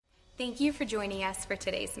Thank you for joining us for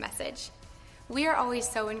today's message. We are always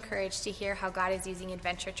so encouraged to hear how God is using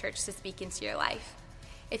Adventure Church to speak into your life.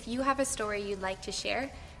 If you have a story you'd like to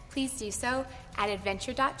share, please do so at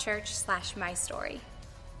adventure.church/mystory.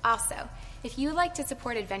 Also, if you would like to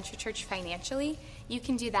support Adventure Church financially, you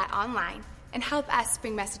can do that online and help us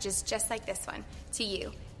bring messages just like this one to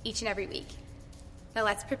you each and every week. Now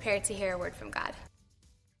let's prepare to hear a word from God.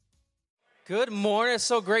 Good morning. It's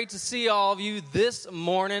so great to see all of you this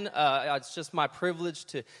morning. It's just my privilege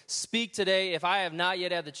to speak today. If I have not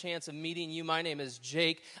yet had the chance of meeting you, my name is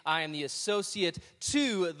Jake. I am the associate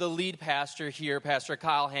to the lead pastor here, Pastor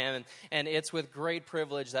Kyle Hammond, and it's with great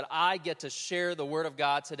privilege that I get to share the Word of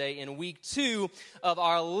God today in week 2 of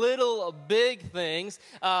our Little Big Things.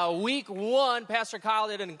 Week 1, Pastor Kyle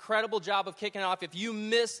did an incredible job of kicking off. If you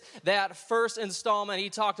missed that first installment, he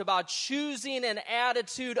talked about choosing an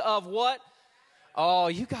attitude of what? Oh,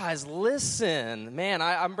 you guys listen. Man,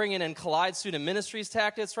 I'm bringing in Collide Student Ministries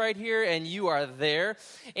tactics right here, and you are there.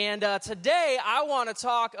 And today, I want to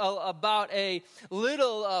talk about a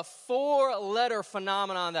little 4-letter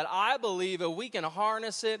phenomenon that I believe if we can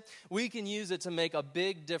harness it, we can use it to make a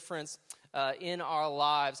big difference in our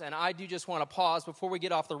lives. And I do just want to pause before we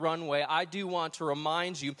get off the runway. I do want to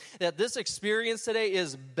remind you that this experience today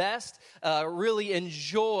is best really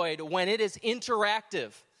enjoyed when it is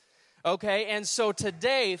interactive. Okay, and so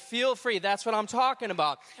today, feel free. That's what I'm talking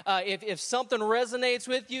about. If something resonates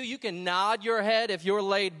with you, you can nod your head if you're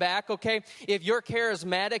laid back, okay? If you're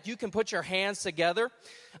charismatic, you can put your hands together.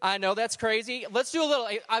 I know that's crazy. Let's do a little.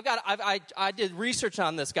 I did research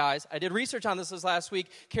on this, guys. I did research on this last week.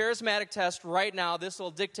 Charismatic test right now. This will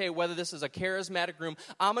dictate whether this is a charismatic room.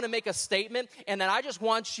 I'm going to make a statement, and then I just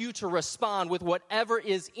want you to respond with whatever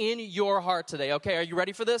is in your heart today, okay? Are you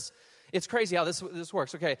ready for this? It's crazy how this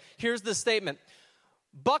works. Okay, here's the statement.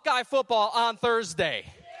 Buckeye football on Thursday.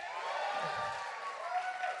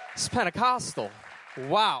 It's Pentecostal.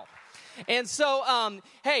 Wow. And so,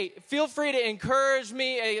 hey, feel free to encourage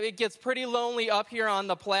me. It gets pretty lonely up here on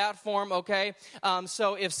the platform, okay?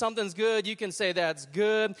 So if something's good, you can say that's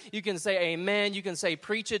good. You can say amen. You can say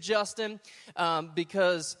preach it, Justin,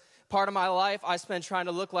 because part of my life I spent trying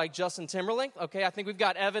to look like Justin Timberlake, okay? I think we've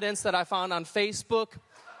got evidence that I found on Facebook.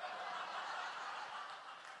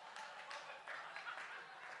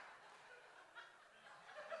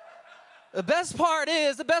 The best part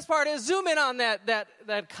is, zoom in on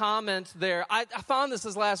that comment there. I found this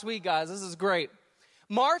last week, guys. This is great.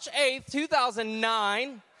 March 8th,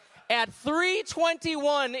 2009, at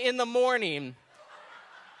 3:21 in the morning.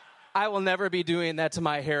 I will never be doing that to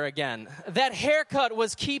my hair again. That haircut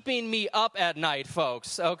was keeping me up at night,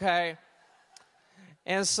 folks, okay?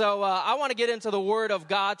 And so I want to get into the Word of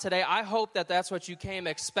God today. I hope that that's what you came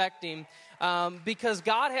expecting. Because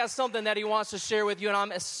God has something that He wants to share with you, and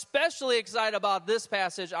I'm especially excited about this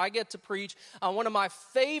passage. I get to preach on one of my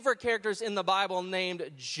favorite characters in the Bible named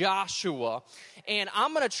Joshua, and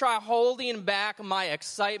I'm going to try holding back my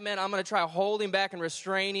excitement. I'm going to try holding back and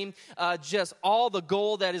restraining just all the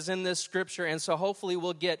gold that is in this scripture, and so hopefully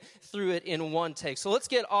we'll get through it in one take. So let's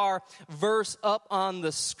get our verse up on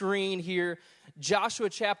the screen here. Joshua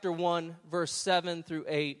chapter 1, verse 7 through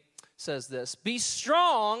 8 says this: Be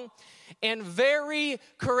strong and very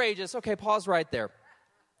courageous. Okay, pause right there.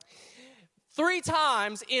 3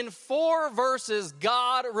 times in 4 verses,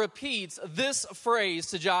 God repeats this phrase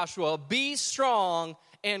to Joshua: be strong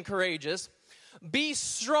and courageous. Be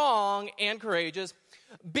strong and courageous.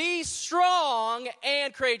 Be strong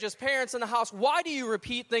and courageous. Parents in the house, why do you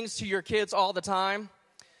repeat things to your kids all the time?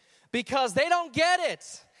 Because they don't get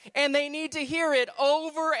it. And they need to hear it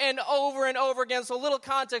over and over and over again. So a little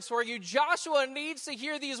context for you. Joshua needs to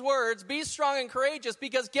hear these words, be strong and courageous,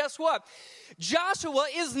 because guess what? Joshua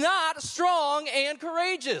is not strong and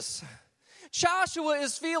courageous. Joshua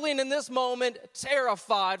is feeling in this moment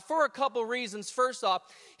terrified for a couple reasons. First off,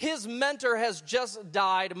 his mentor has just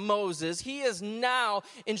died, Moses. He is now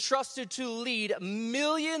entrusted to lead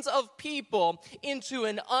millions of people into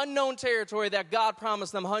an unknown territory that God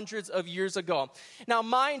promised them hundreds of years ago. Now,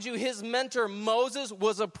 mind you, his mentor, Moses,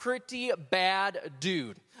 was a pretty bad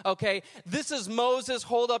dude. Okay, this is Moses,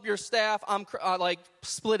 hold up your staff, I'm like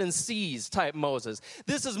splitting seas type Moses.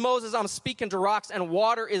 This is Moses, I'm speaking to rocks and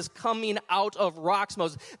water is coming out of rocks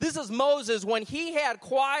Moses. This is Moses, when he had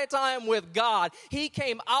quiet time with God, he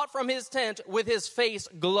came out from his tent with his face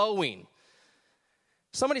glowing.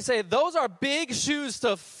 Somebody say, those are big shoes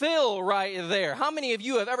to fill right there. How many of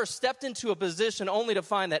you have ever stepped into a position only to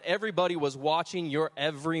find that everybody was watching your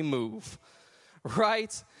every move?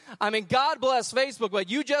 right? I mean, God bless Facebook, but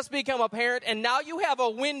you just become a parent, and now you have a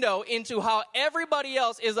window into how everybody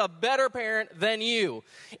else is a better parent than you.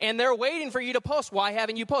 And they're waiting for you to post. Why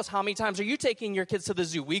haven't you posted? How many times are you taking your kids to the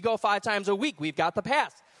zoo? We go 5 times a week. We've got the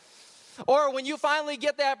pass. Or when you finally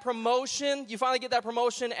get that promotion,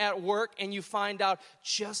 at work, and you find out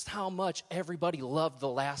just how much everybody loved the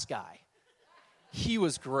last guy. He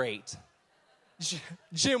was great.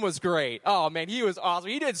 Jim was great. Oh man, he was awesome.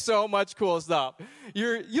 He did so much cool stuff.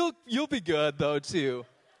 You'll be good though too.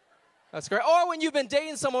 That's great. Or when you've been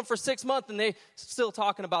dating someone for 6 months and they still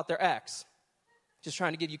talking about their ex. Just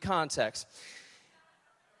trying to give you context.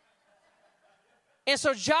 And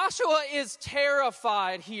so Joshua is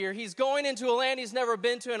terrified here. He's going into a land he's never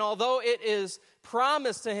been to, and although it is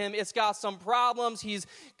promised to him, it's got some problems. He's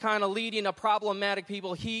kind of leading a problematic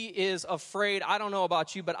people. He is afraid. I don't know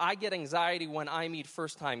about you, but I get anxiety when I meet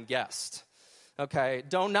first-time guests. Okay,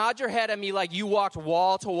 don't nod your head at me like you walked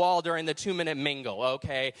wall to wall during the 2-minute mingle,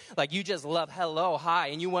 okay? Like you just love hello, hi,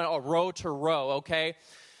 and you went row to row, okay?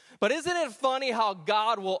 But isn't it funny how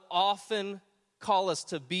God will often call us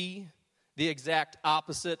to be the exact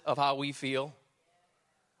opposite of how we feel?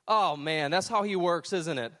 Oh, man, that's how he works,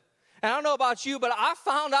 isn't it? And I don't know about you, but I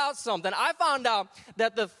found out something. I found out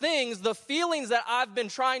that the feelings that I've been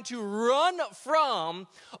trying to run from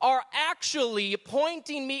are actually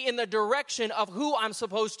pointing me in the direction of who I'm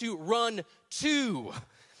supposed to run to.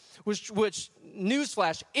 Which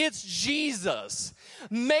newsflash, it's Jesus.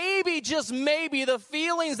 Maybe, just maybe, the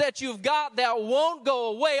feelings that you've got that won't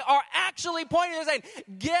go away are actually pointing and saying,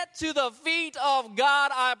 get to the feet of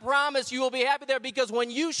God. I promise you will be happy there, because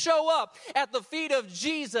when you show up at the feet of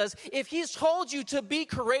Jesus, if he's told you to be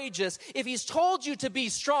courageous, if he's told you to be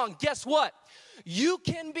strong, guess what? You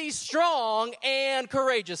can be strong and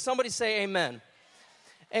courageous. Somebody say amen.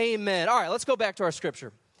 Amen. All right, let's go back to our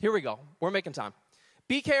scripture. Here we go. We're making time.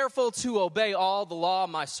 Be careful to obey all the law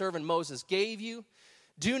my servant Moses gave you.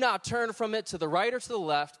 Do not turn from it to the right or to the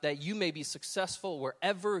left, that you may be successful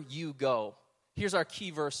wherever you go. Here's our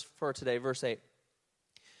key verse for today, verse 8.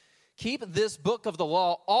 Keep this book of the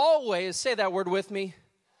law always, say that word with me,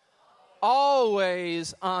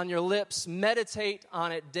 always on your lips. Meditate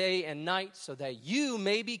on it day and night, so that you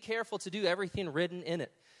may be careful to do everything written in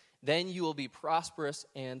it. Then you will be prosperous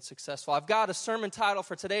and successful. I've got a sermon title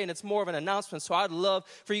for today, and it's more of an announcement, so I'd love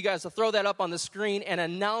for you guys to throw that up on the screen and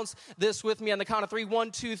announce this with me on the count of 3.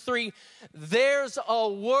 1, 2, 3. There's a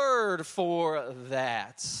word for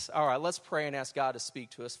that. All right, let's pray and ask God to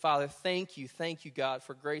speak to us. Father, thank you, God,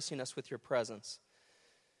 for gracing us with your presence.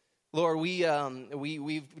 Lord,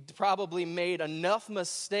 we've probably made enough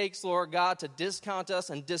mistakes, Lord God, to discount us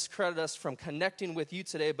and discredit us from connecting with you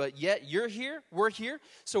today, but yet you're here, we're here,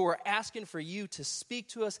 so we're asking for you to speak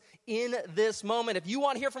to us in this moment. If you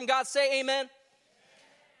want to hear from God, say amen.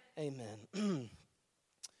 Amen.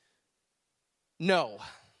 No.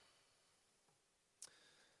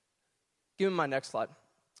 Give me my next slide.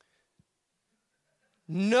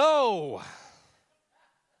 No.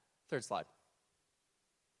 Third slide.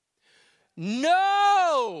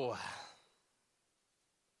 No!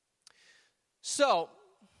 So,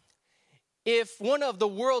 if one of the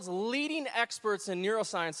world's leading experts in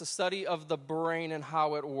neuroscience, the study of the brain and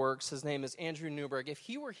how it works, his name is Andrew Newberg, if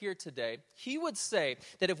he were here today, he would say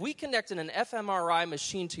that if we connected an fMRI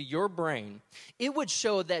machine to your brain, it would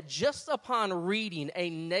show that just upon reading a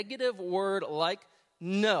negative word like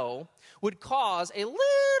no would cause a little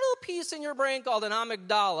piece in your brain called an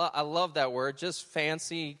amygdala. I love that word, just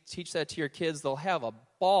fancy. Teach that to your kids. They'll have a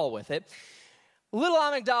ball with it. Little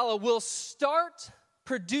amygdala will start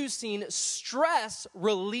producing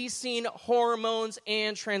stress-releasing hormones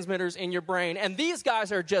and transmitters in your brain. And these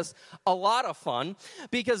guys are just a lot of fun,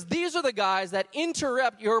 because these are the guys that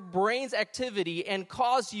interrupt your brain's activity and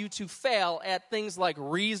cause you to fail at things like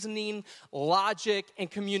reasoning, logic, and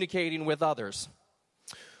communicating with others.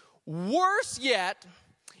 Worse yet,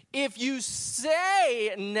 if you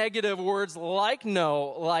say negative words like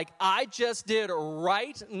no, like I just did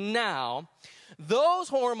right now, those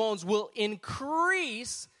hormones will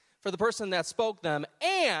increase for the person that spoke them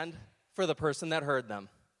and for the person that heard them.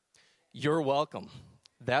 You're welcome.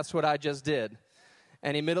 That's what I just did.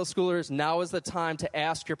 Any middle schoolers, now is the time to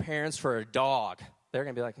ask your parents for a dog. They're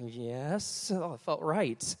going to be like, yes, oh, it felt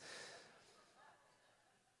right.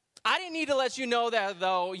 I didn't need to let you know that,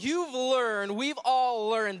 though. We've all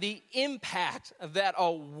learned the impact that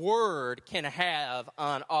a word can have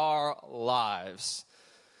on our lives.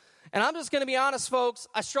 And I'm just going to be honest, folks,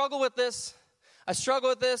 I struggle with this. I struggle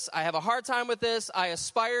with this. I have a hard time with this. I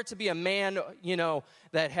aspire to be a man,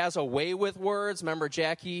 that has a way with words. Remember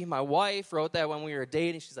Jackie, my wife, wrote that when we were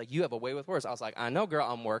dating. She's like, you have a way with words. I was like, I know, girl.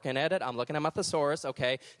 I'm working at it. I'm looking at my thesaurus.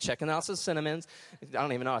 Okay, checking out some cinnamons. I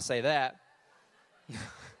don't even know how to say that.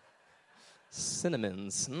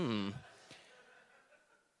 Cinnamons.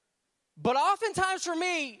 But oftentimes for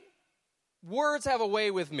me, words have a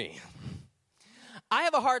way with me. I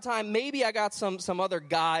have a hard time. Maybe I got some other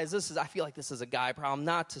guys. I feel like this is a guy problem,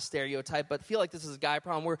 not to stereotype, but I feel like this is a guy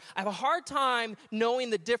problem where I have a hard time knowing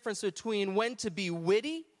the difference between when to be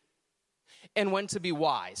witty and when to be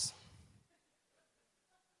wise.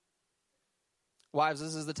 Wives,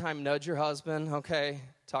 this is the time, nudge your husband, okay?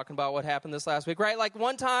 Talking about what happened this last week, right? Like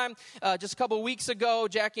one time, just a couple of weeks ago,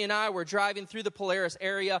 Jackie and I were driving through the Polaris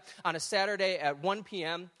area on a Saturday at 1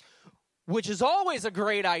 p.m., which is always a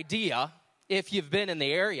great idea. If you've been in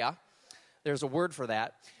the area, there's a word for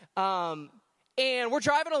that. And we're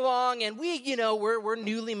driving along, and we're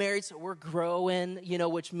newly married, so we're growing,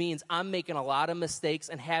 which means I'm making a lot of mistakes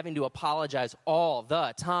and having to apologize all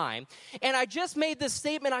the time. And I just made this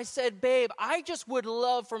statement. I said, babe, I just would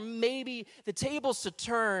love for maybe the tables to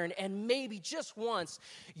turn, and maybe just once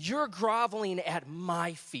you're groveling at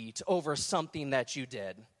my feet over something that you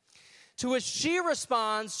did. To which she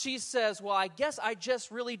responds, she says, well, I guess I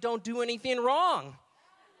just really don't do anything wrong.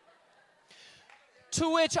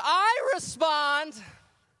 To which I respond,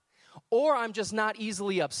 or I'm just not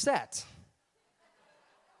easily upset.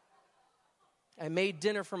 I made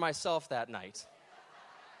dinner for myself that night.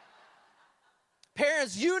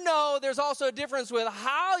 Parents, there's also a difference with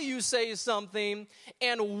how you say something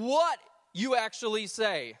and what you actually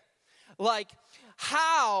say. Like,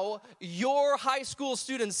 how your high school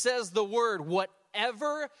student says the word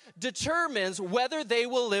whatever determines whether they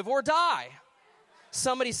will live or die.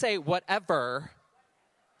 Somebody say whatever.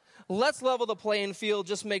 Let's level the playing field.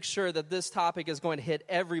 Just make sure that this topic is going to hit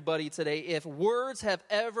everybody today. If words have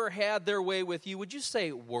ever had their way with you, would you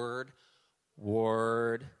say word?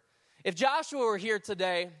 Word. If Joshua were here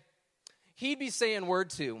today, he'd be saying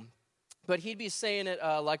word too, but he'd be saying it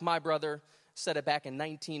like my brother said it back in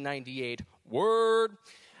 1998. Word.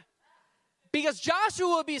 Because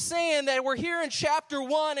Joshua would be saying that we're here in chapter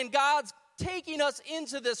 1 and God's taking us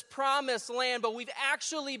into this promised land, but we've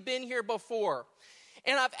actually been here before.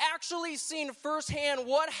 And I've actually seen firsthand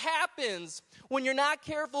what happens when you're not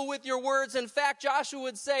careful with your words. In fact, Joshua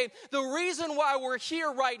would say the reason why we're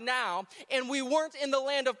here right now and we weren't in the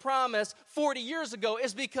land of promise 40 years ago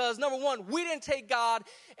is because, number one, we didn't take God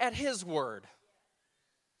at his word.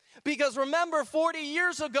 Because remember, 40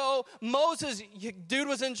 years ago, Moses, dude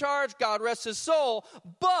was in charge, God rest his soul,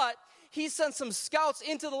 but he sent some scouts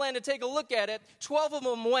into the land to take a look at it. 12 of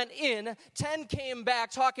them went in. 10 came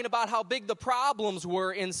back talking about how big the problems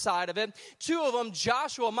were inside of it. 2 of them,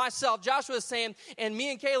 Joshua is saying, and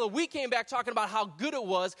me and Kayla, we came back talking about how good it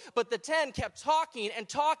was, but the 10 kept talking and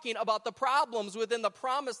talking about the problems within the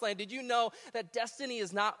promised land. Did you know that destiny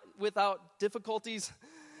is not without difficulties?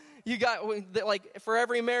 You got, like, for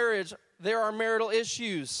every marriage, there are marital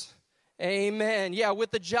issues. Amen. Yeah,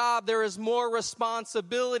 with the job, there is more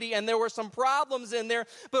responsibility, and there were some problems in there.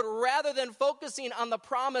 But rather than focusing on the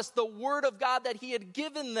promise, the word of God that he had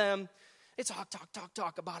given them, they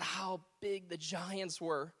talk about how big the giants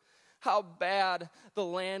were, how bad the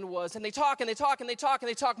land was. And they talk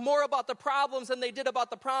more about the problems than they did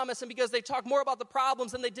about the promise. And because they talk more about the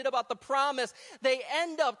problems than they did about the promise, they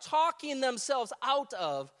end up talking themselves out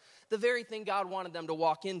of the very thing God wanted them to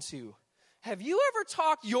walk into. Have you ever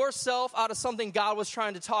talked yourself out of something God was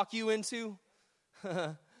trying to talk you into?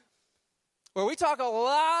 Where we talk a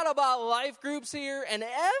lot about life groups here, and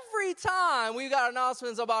every time we've got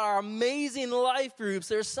announcements about our amazing life groups,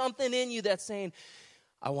 there's something in you that's saying,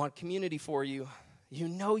 I want community for you. You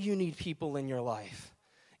know you need people in your life.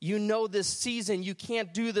 You know this season, you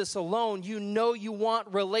can't do this alone. You know you want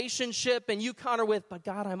relationship, and you counter with, but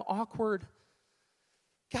God, I'm awkward.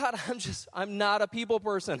 God, I'm not a people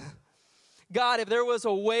person. God, if there was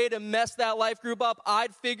a way to mess that life group up,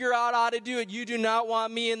 I'd figure out how to do it. You do not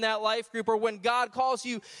want me in that life group. Or when God calls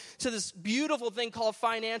you to this beautiful thing called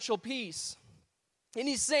financial peace, and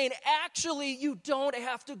he's saying, actually, you don't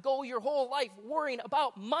have to go your whole life worrying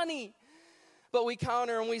about money. But we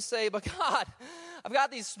counter and we say, but God, I've got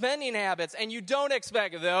these spending habits, and you don't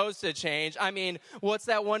expect those to change. I mean, what's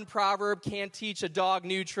that one proverb? Can't teach a dog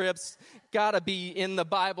new tricks. Got to be in the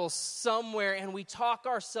Bible somewhere. And we talk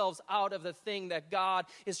ourselves out of the thing that God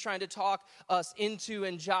is trying to talk us into.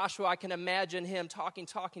 And Joshua, I can imagine him talking.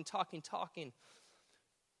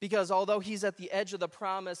 Because although he's at the edge of the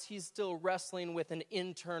promise, he's still wrestling with an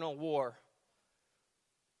internal war.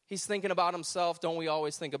 He's thinking about himself. Don't we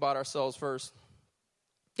always think about ourselves first?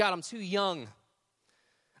 God, I'm too young.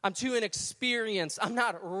 I'm too inexperienced. I'm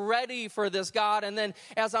not ready for this, God. And then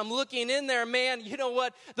as I'm looking in there, man, you know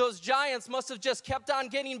what? Those giants must have just kept on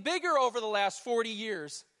getting bigger over the last 40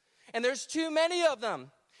 years. And there's too many of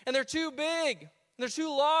them. And they're too big. They're too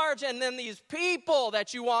large. And then these people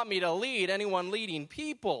that you want me to lead, anyone leading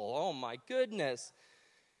people, oh my goodness.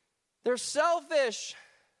 They're selfish.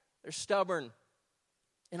 They're stubborn.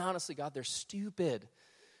 And honestly, God, they're stupid.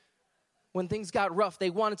 When things got rough, they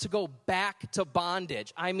wanted to go back to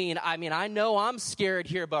bondage. I mean, I know I'm scared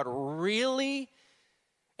here, but really?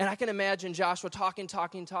 And I can imagine Joshua talking.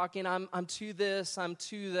 I'm to this, I'm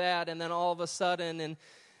to that. And then all of a sudden in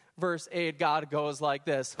verse 8, God goes like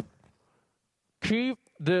this. Keep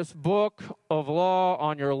this book of law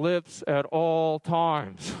on your lips at all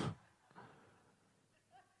times.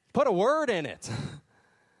 Put a word in it.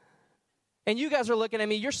 And you guys are looking at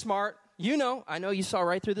me, you're smart. I know you saw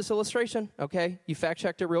right through this illustration, okay? You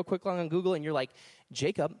fact-checked it real quick on Google, and you're like,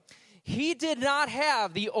 Jacob, he did not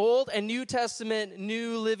have the Old and New Testament,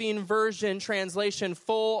 New Living Version translation,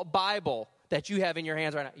 full Bible that you have in your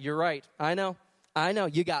hands right now. You're right. I know.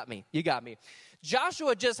 You got me.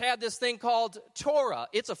 Joshua just had this thing called Torah.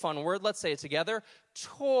 It's a fun word. Let's say it together.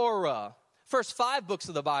 Torah. First 5 books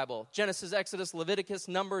of the Bible, Genesis, Exodus, Leviticus,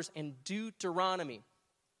 Numbers, and Deuteronomy.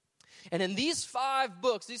 And in these 5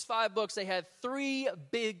 books, they had 3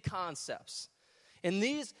 big concepts. In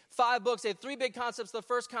these 5 books, they had 3 big concepts. The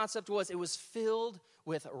first concept was it was filled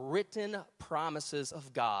with written promises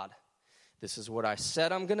of God. This is what I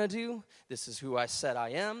said I'm going to do. This is who I said I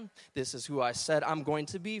am. This is who I said I'm going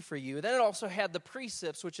to be for you. Then it also had the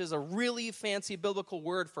precepts, which is a really fancy biblical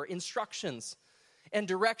word for instructions and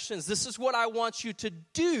directions. This is what I want you to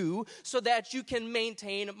do so that you can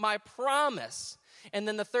maintain my promise. And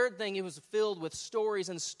then the third thing, it was filled with stories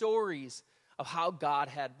and stories of how God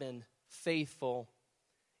had been faithful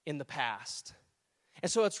in the past.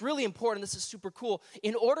 And so it's really important, this is super cool.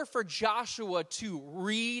 In order for Joshua to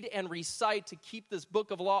read and recite, to keep this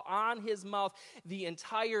book of law on his mouth the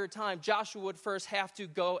entire time, Joshua would first have to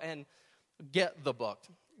go and get the book.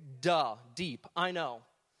 Deep, I know.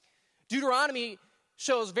 Deuteronomy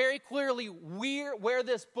shows very clearly where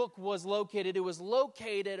this book was located. It was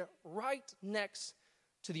located right next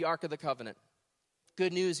to the Ark of the Covenant.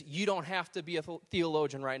 Good news, you don't have to be a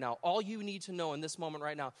theologian right now. All you need to know in this moment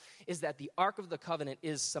right now is that the Ark of the Covenant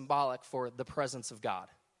is symbolic for the presence of God.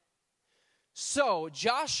 So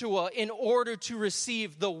Joshua, in order to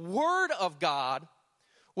receive the word of God,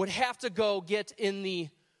 would have to go get in the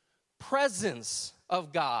presence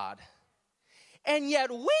of God. And yet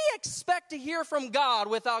we expect to hear from God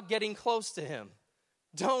without getting close to him,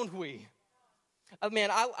 don't we? Man,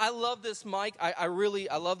 I love this mic. I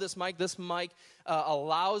love this mic. This mic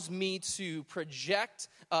allows me to project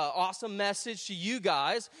awesome message to you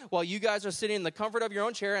guys while you guys are sitting in the comfort of your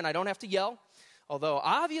own chair, and I don't have to yell, although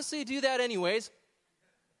I obviously do that anyways.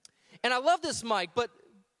 And I love this mic, but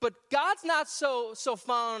God's not so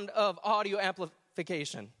fond of audio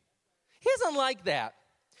amplification. He doesn't like that.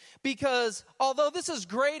 Because although this is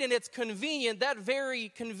great and it's convenient, that very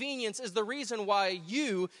convenience is the reason why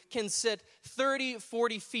you can sit 30,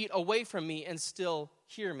 40 feet away from me and still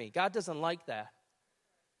hear me. God doesn't like that.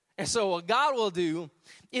 And so what God will do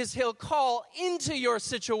is he'll call into your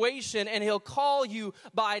situation and he'll call you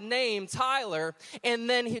by name, Tyler, and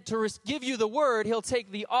then to give you the word, he'll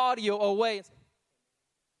take the audio away.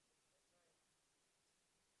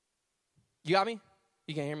 You got me?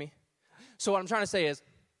 You can't hear me? So what I'm trying to say is,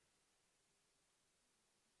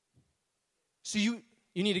 so you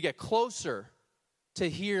need to get closer to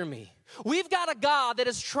hear me. We've got a God that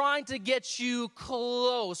is trying to get you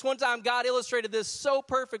close. One time, God illustrated this so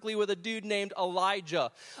perfectly with a dude named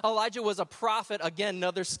Elijah. Elijah was a prophet, again,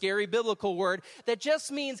 another scary biblical word, that just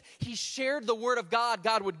means he shared the word of God.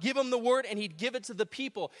 God would give him the word, and he'd give it to the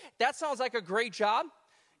people. That sounds like a great job.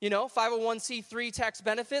 501c3 tax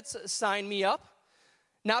benefits, sign me up.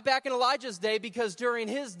 Not back in Elijah's day, because during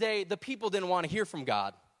his day, the people didn't want to hear from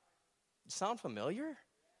God. Sound familiar?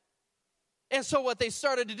 And so what they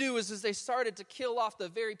started to do is they started to kill off the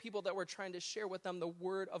very people that were trying to share with them the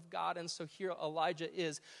word of God. And so here Elijah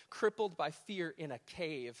is crippled by fear in a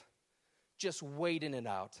cave, just waiting it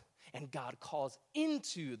out. And God calls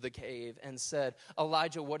into the cave and said,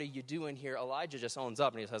 Elijah, what are you doing here? Elijah just owns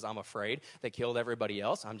up and he says, I'm afraid. They killed everybody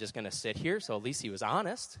else. I'm just going to sit here. So at least he was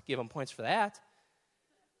honest. Give him points for that.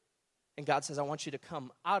 And God says, I want you to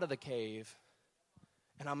come out of the cave.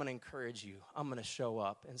 And I'm going to encourage you. I'm going to show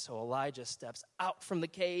up. And so Elijah steps out from the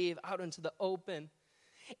cave, out into the open.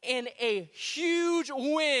 and a huge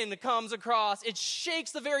wind comes across. It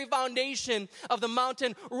shakes the very foundation of the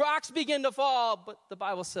mountain. Rocks begin to fall, but the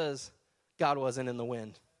Bible says God wasn't in the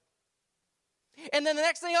wind. And then the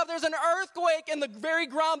next thing up, there's an earthquake, and the very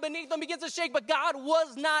ground beneath them begins to shake, but God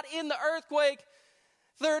was not in the earthquake.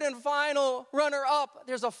 Third and final runner-up,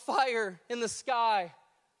 there's a fire in the sky.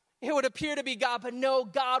 It would appear to be God, but no,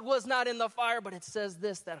 God was not in the fire. But it says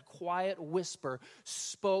this, that a quiet whisper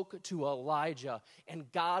spoke to Elijah,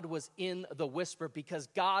 and God was in the whisper, because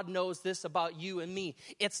God knows this about you and me.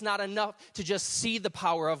 It's not enough to just see the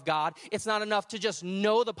power of God. It's not enough to just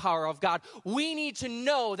know the power of God. We need to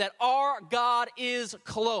know that our God is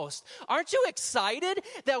close. Aren't you excited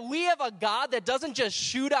that we have a God that doesn't just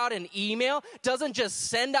shoot out an email, doesn't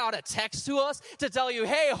just send out a text to us to tell you,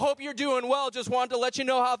 hey, hope you're doing well, just wanted to let you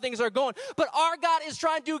know how things are going. But our God is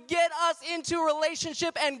trying to get us into a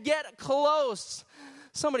relationship and get close.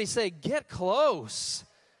 Somebody say, get close.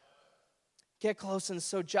 Get close. And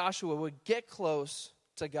so Joshua would get close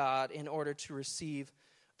to God in order to receive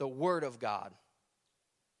the word of God.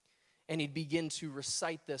 And he'd begin to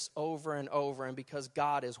recite this over and over. And because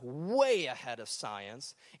God is way ahead of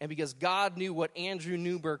science, and because God knew what Andrew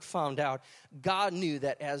Newberg found out, God knew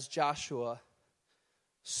that as Joshua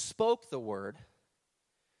spoke the word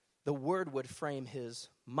would frame his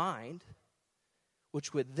mind,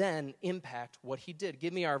 which would then impact what he did.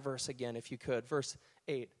 Give me our verse again, if you could. Verse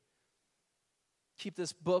 8. Keep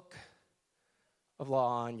this book of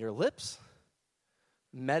law on your lips.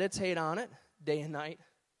 Meditate on it day and night.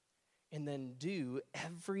 And then do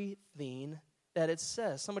everything that it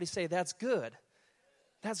says. Somebody say, that's good.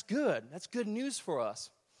 That's good. That's good news for us.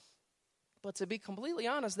 But to be completely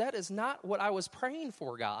honest, that is not what I was praying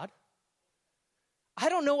for, God. I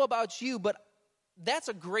don't know about you, but that's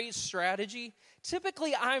a great strategy.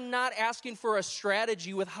 Typically, I'm not asking for a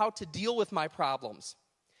strategy with how to deal with my problems.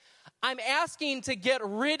 I'm asking to get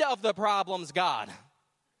rid of the problems, God.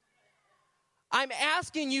 I'm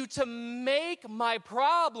asking you to make my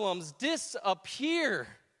problems disappear.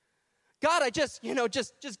 God, I just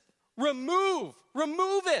remove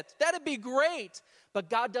it. That'd be great. But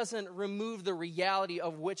God doesn't remove the reality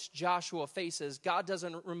of which Joshua faces. God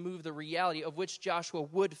doesn't remove the reality of which Joshua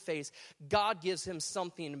would face. God gives him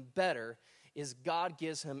something better. God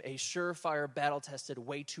gives him a surefire, battle-tested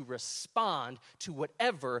way to respond to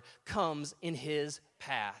whatever comes in his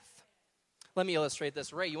path. Let me illustrate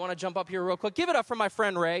this. Ray, you want to jump up here real quick? Give it up for my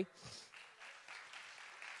friend Ray.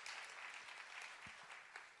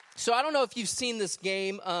 So I don't know if you've seen this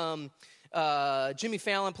game. Jimmy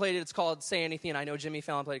Fallon played it. It's called Say Anything. I know Jimmy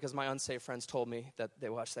Fallon played it because my unsaved friends told me that they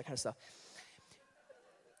watched that kind of stuff.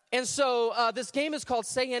 And so this game is called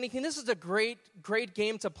Say Anything. This is a great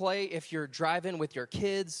game to play if you're driving with your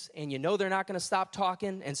kids and you know they're not going to stop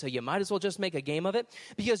talking, and so you might as well just make a game of it,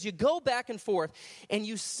 because you go back and forth and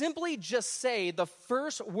you simply just say the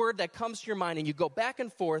first word that comes to your mind, and you go back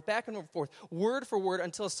and forth, word for word,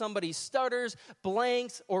 until somebody stutters,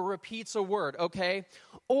 blanks, or repeats a word, okay?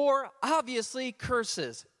 Or obviously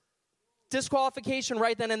curses. Disqualification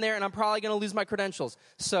right then and there, and I'm probably going to lose my credentials.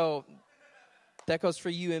 So that goes for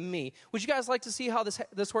you and me. Would you guys like to see how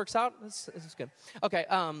this works out? This is good. Okay,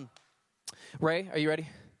 Ray, are you ready? I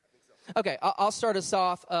think so. Okay, I'll start us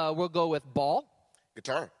off. We'll go with ball.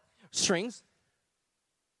 Guitar. Strings.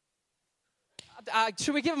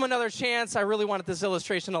 Should we give him another chance? I really wanted this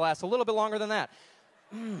illustration to last a little bit longer than that.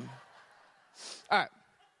 All right.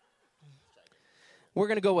 We're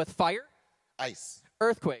going to go with fire. Ice.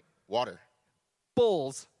 Earthquake. Water.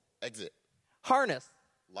 Bulls. Exit. Harness.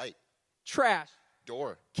 Light. Trash.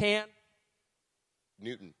 Door. Can.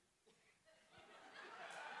 Newton.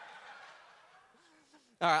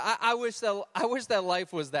 All right, I wish that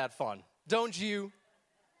life was that fun. Don't you?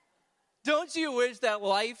 Don't you wish that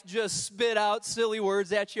life just spit out silly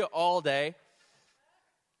words at you all day?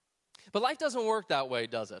 But life doesn't work that way,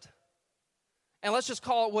 does it? And let's just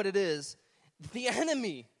call it what it is. The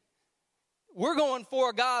enemy. We're going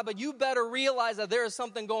for God, but you better realize that there is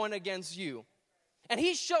something going against you. And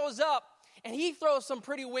he shows up, and he throws some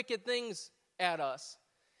pretty wicked things at us.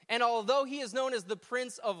 And although he is known as the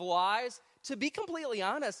Prince of Lies, to be completely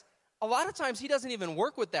honest, a lot of times he doesn't even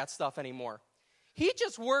work with that stuff anymore. He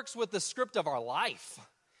just works with the script of our life.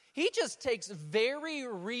 He just takes very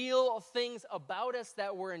real things about us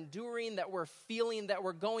that we're enduring, that we're feeling, that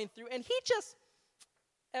we're going through, and he just,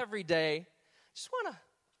 every day, just want to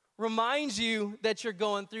remind you that you're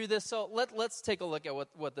going through this. So let's take a look at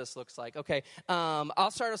what this looks like. Okay,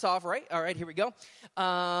 I'll start us off, right? All right, here we go.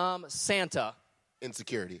 Santa.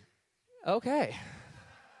 Insecurity. Okay.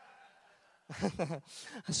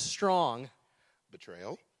 Strong.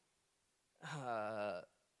 Betrayal.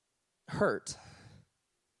 hurt,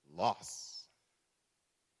 Loss.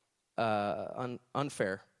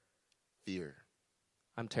 unfair. Fear.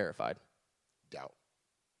 I'm terrified. Doubt.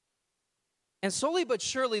 And slowly but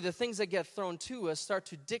surely, the things that get thrown to us start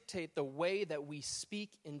to dictate the way that we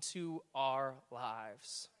speak into our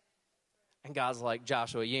lives. And God's like,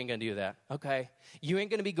 Joshua, you ain't going to do that, okay? You ain't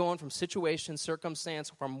going to be going from situation,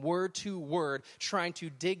 circumstance, from word to word, trying to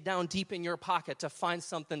dig down deep in your pocket to find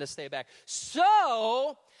something to stay back.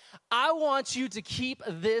 So I want you to keep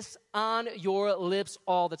this on your lips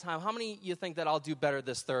all the time. How many of you think that I'll do better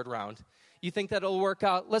this third round? You think that it'll work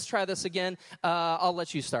out? Let's try this again. I'll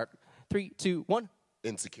let you start. 3, 2, 1.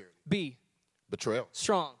 Insecurity. Be Betrayal.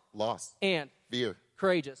 strong Loss. and Fear.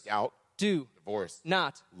 courageous. Doubt. Do Divorce.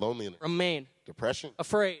 not Loneliness. remain Depression.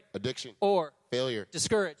 afraid Addiction. or Failure.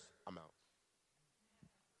 discouraged. I'm out.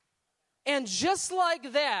 And just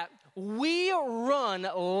like that, we run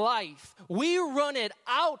life. We run it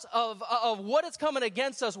out of what is coming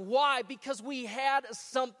against us. Why? Because we had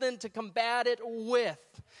something to combat it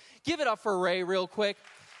with. Give it up for Ray real quick.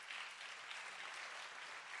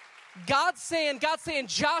 God's saying,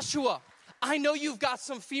 Joshua, I know you've got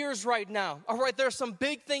some fears right now. All right, there's some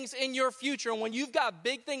big things in your future. And when you've got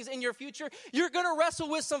big things in your future, you're going to wrestle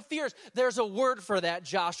with some fears. There's a word for that,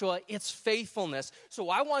 Joshua. It's faithfulness. So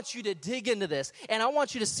I want you to dig into this. And I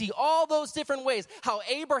want you to see all those different ways. How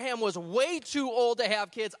Abraham was way too old to have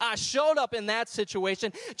kids. I showed up in that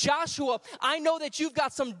situation. Joshua, I know that you've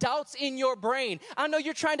got some doubts in your brain. I know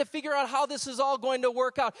you're trying to figure out how this is all going to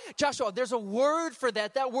work out. Joshua, there's a word for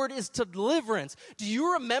that. That word is deliverance. Do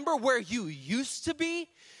you remember where you used to be?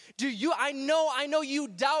 I know you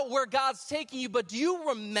doubt where God's taking you, but do you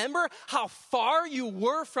remember how far you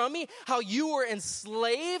were from me? How you were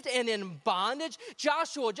enslaved and in bondage?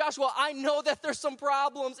 Joshua, I know that there's some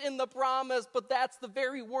problems in the promise, but that's the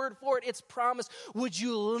very word for it. It's promise. Would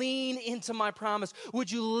you lean into my promise?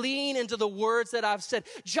 Would you lean into the words that I've said?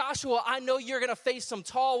 Joshua, I know you're going to face some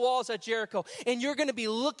tall walls at Jericho, and you're going to be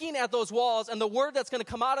looking at those walls, and the word that's going to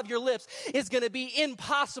come out of your lips is going to be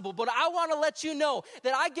impossible. But I want to let you know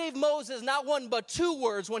that I gave Moses not one but 2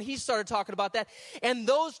 words when he started talking about that. And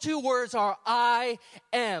those 2 words are I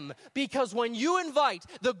am. Because when you invite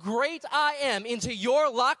the great I am into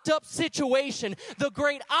your locked up situation, the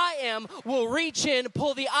great I am will reach in,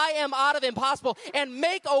 pull the I am out of impossible, and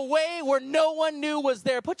make a way where no one knew was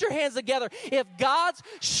there. Put your hands together. If God's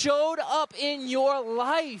showed up in your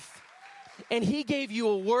life, and he gave you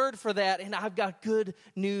a word for that, and I've got good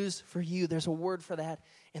news for you. There's a word for that,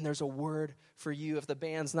 and there's a word for you. If the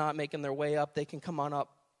band's not making their way up, they can come on up.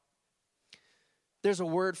 There's a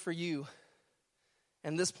word for you.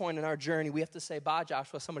 And this point in our journey, we have to say, bye,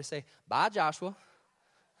 Joshua. Somebody say, bye, Joshua.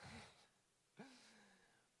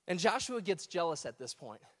 And Joshua gets jealous at this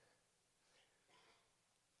point.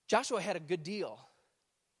 Joshua had a good deal.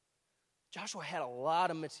 Joshua had a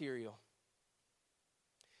lot of material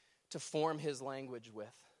to form his language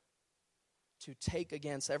with, to take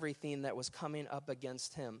against everything that was coming up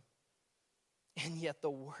against him. And yet the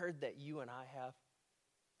word that you and I have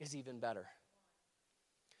is even better.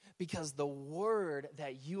 Because the word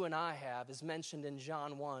that you and I have is mentioned in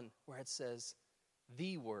John 1, where it says,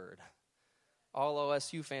 the word. All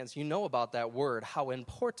OSU fans, you know about that word, how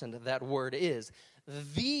important that word is.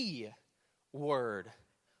 The word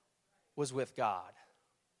was with God.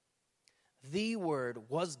 The word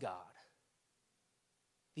was God.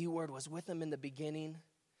 The word was with him in the beginning.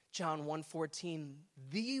 John 1:14,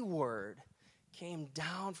 the word came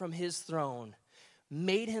down from his throne,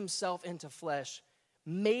 made himself into flesh,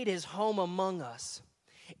 made his home among us.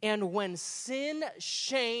 And when sin,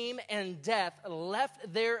 shame, and death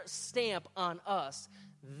left their stamp on us,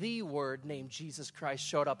 the word named Jesus Christ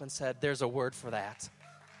showed up and said, there's a word for that.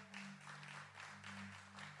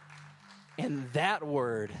 And that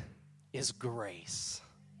word is grace.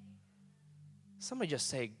 Somebody just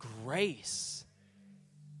say grace.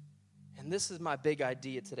 And this is my big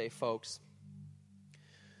idea today, folks.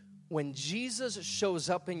 When Jesus shows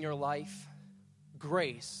up in your life,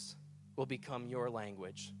 grace will become your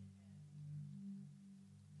language.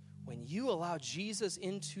 When you allow Jesus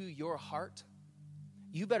into your heart,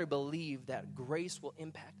 you better believe that grace will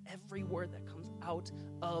impact every word that comes out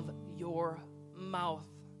of your mouth.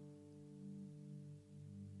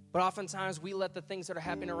 But oftentimes we let the things that are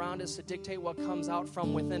happening around us to dictate what comes out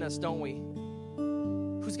from within us, don't we?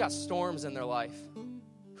 Who's got storms in their life?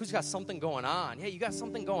 Who's got something going on? Yeah, you got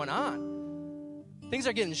something going on. Things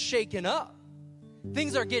are getting shaken up.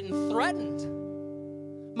 Things are getting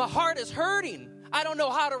threatened. My heart is hurting. I don't know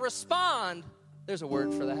how to respond. There's a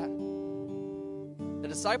word for that. The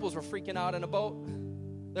disciples were freaking out in a boat.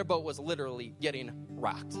 Their boat was literally getting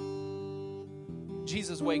rocked.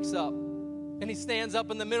 Jesus wakes up and he stands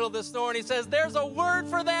up in the middle of the store and he says, there's a word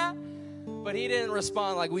for that. But he didn't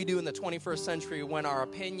respond like we do in the 21st century when our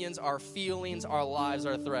opinions, our feelings, our lives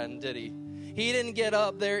are threatened, did he? He didn't get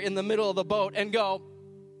up there in the middle of the boat and go,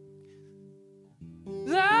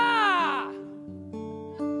 ah!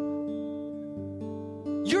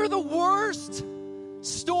 You're the worst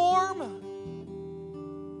storm.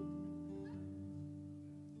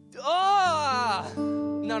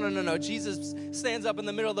 No. Jesus stands up in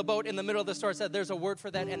the middle of the boat, in the middle of the storm, said, there's a word for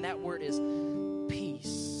that, and that word is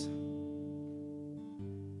peace.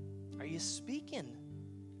 Are you speaking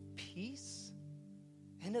peace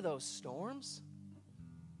into those storms?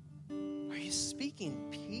 Are you speaking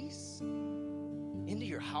peace into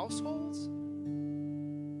your households?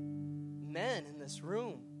 Men in this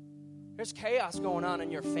room, there's chaos going on in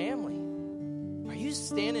your family. Are you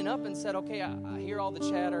standing up and said, okay, I hear all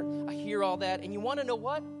the chatter, I hear all that, and you want to know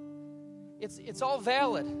what? It's all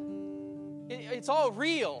valid. It's all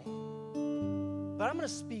real. But I'm going to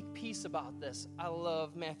speak peace about this. I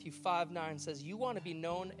love Matthew 5:9 says, you want to be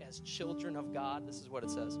known as children of God? This is what it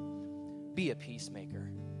says. Be a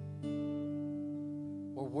peacemaker.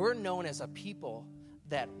 Where we're known as a people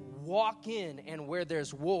that walk in, and where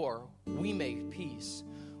there's war, we make peace.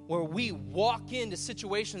 Where we walk into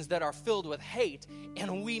situations that are filled with hate,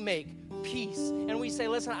 and we make peace. And we say,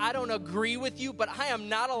 listen, I don't agree with you, but I am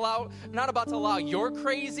not about to allow your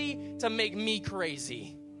crazy to make me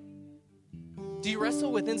crazy. Do you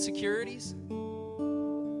wrestle with insecurities?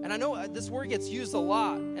 And I know this word gets used a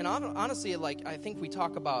lot. And honestly, I think we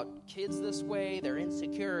talk about kids this way. They're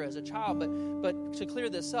insecure as a child. But to clear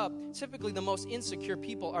this up, typically the most insecure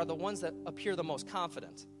people are the ones that appear the most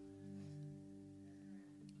confident.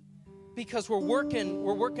 Because we're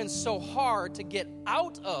working so hard to get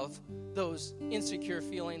out of those insecure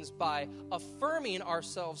feelings by affirming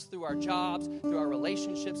ourselves through our jobs, through our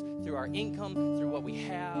relationships, through our income, through what we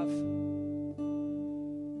have.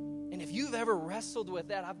 And if you've ever wrestled with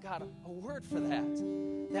that, I've got a word for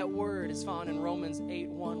that. That word is found in Romans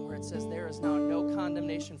 8:1, where it says, there is now no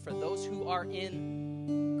condemnation for those who are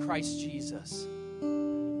in Christ Jesus.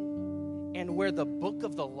 And where the book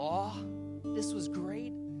of the law, this was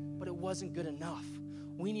great, but it wasn't good enough.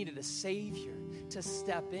 We needed a Savior to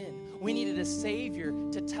step in. We needed a Savior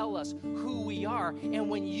to tell us who we are. And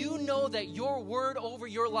when you know that your word over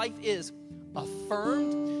your life is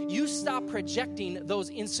affirmed, you stop projecting those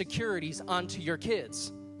insecurities onto your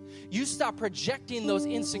kids. You stop projecting those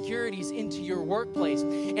insecurities into your workplace.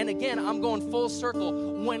 And again, I'm going full circle.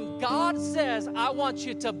 When God says, I want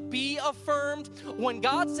you to be affirmed, when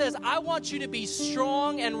God says, I want you to be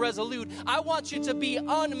strong and resolute, I want you to be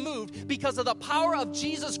unmoved because of the power of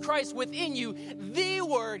Jesus Christ within you, the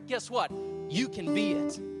word, guess what? You can be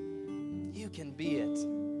it. You can be it.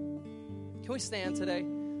 Can we stand today?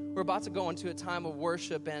 We're about to go into a time of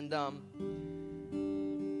worship, and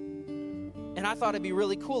I thought it'd be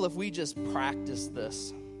really cool if we just practiced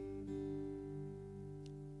this.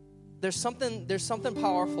 There's something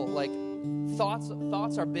powerful. Like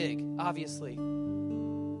thoughts are big, obviously.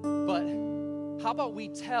 But how about we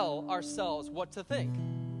tell ourselves what to think?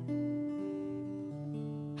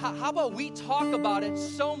 How about we talk about it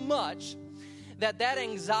so much that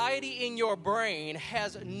anxiety in your brain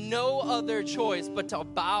has no other choice but to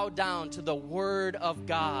bow down to the Word of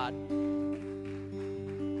God.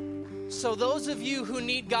 So those of you who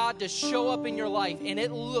need God to show up in your life, and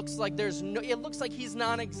it looks like He's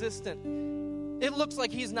non-existent. It looks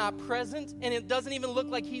like He's not present, and it doesn't even look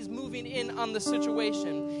like He's moving in on the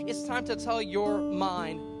situation. It's time to tell your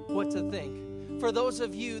mind what to think. For those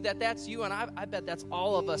of you that's you, and I bet that's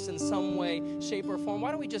all of us in some way, shape, or form, why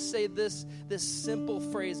don't we just say this simple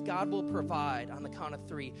phrase, God will provide, on the count of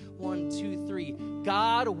 3. 1, 2, 3.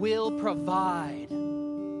 God will provide.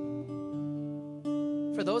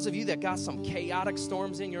 For those of you that got some chaotic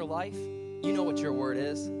storms in your life, you know what your word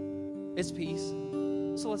is. It's peace.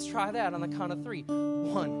 So let's try that on the count of 3.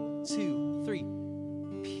 1, 2, 3.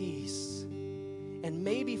 Peace. And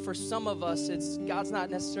maybe for some of us, God's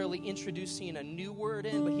not necessarily introducing a new word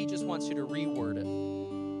in, but He just wants you to reword it.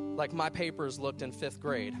 Like my papers looked in 5th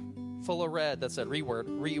grade, full of red that said reword,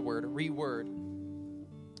 reword, reword.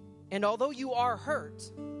 And although you are hurt,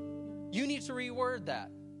 you need to reword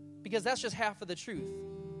that. Because that's just half of the truth.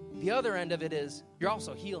 The other end of it is you're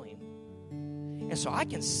also healing. And so I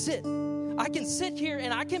can sit here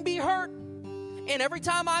and I can be hurt. And every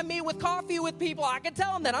time I meet with coffee with people, I can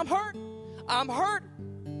tell them that I'm hurt. I'm hurt.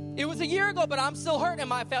 It was a year ago, but I'm still hurt and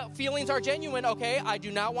my feelings are genuine. Okay, I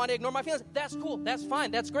do not want to ignore my feelings. That's cool. That's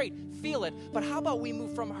fine. That's great. Feel it. But how about we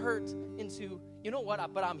move from hurt into, you know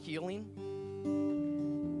what, but I'm healing?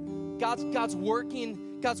 God's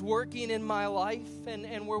working in my life,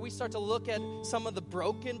 and where we start to look at some of the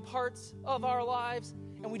broken parts of our lives,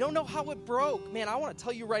 and we don't know how it broke. Man, I want to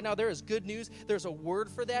tell you right now, there is good news. There's a word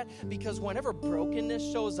for that, because whenever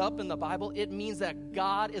brokenness shows up in the Bible, it means that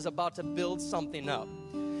God is about to build something up.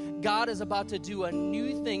 God is about to do a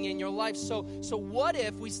new thing in your life. So what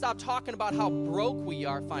if we stop talking about how broke we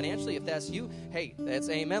are financially? If that's you, hey, that's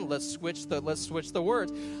amen. Let's switch the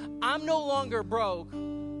words. I'm no longer broke.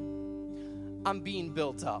 I'm being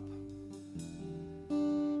built up.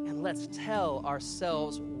 And let's tell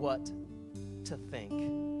ourselves what to think.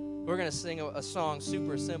 We're going to sing a song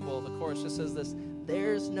super simple. The chorus just says this: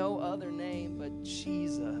 there's no other name but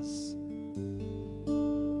Jesus.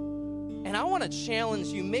 And I want to challenge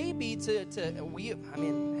you maybe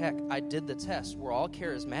heck, I did the test. We're all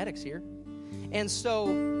charismatics here. And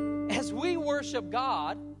so as we worship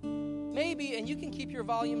God, maybe, and you can keep your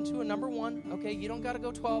volume to a number 1, okay? You don't got to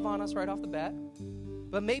go 12 on us right off the bat.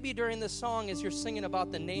 But maybe during this song, as you're singing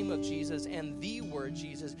about the name of Jesus and the word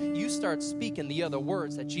Jesus, you start speaking the other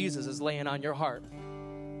words that Jesus is laying on your heart.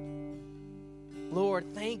 Lord,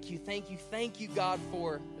 thank you, God,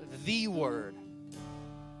 for the word.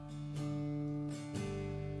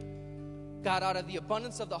 God, out of the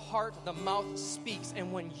abundance of the heart, the mouth speaks.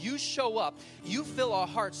 And when you show up, you fill our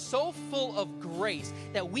hearts so full of grace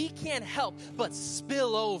that we can't help but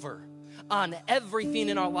spill over on everything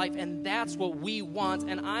in our life. And that's what we want.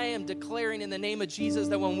 And I am declaring in the name of Jesus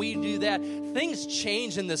that when we do that, things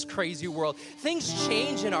change in this crazy world. Things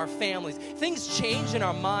change in our families. Things change in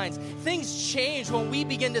our minds. Things change when we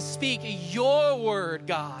begin to speak your word,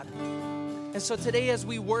 God. And so today as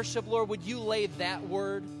we worship, Lord, would you lay that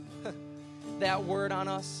word on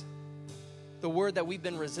us, the word that we've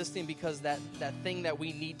been resisting because that thing that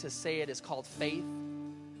we need to say it is called faith.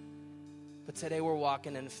 But today we're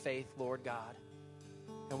walking in faith, Lord God,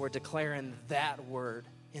 and we're declaring that word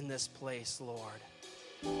in this place, Lord.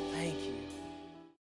 Thank you.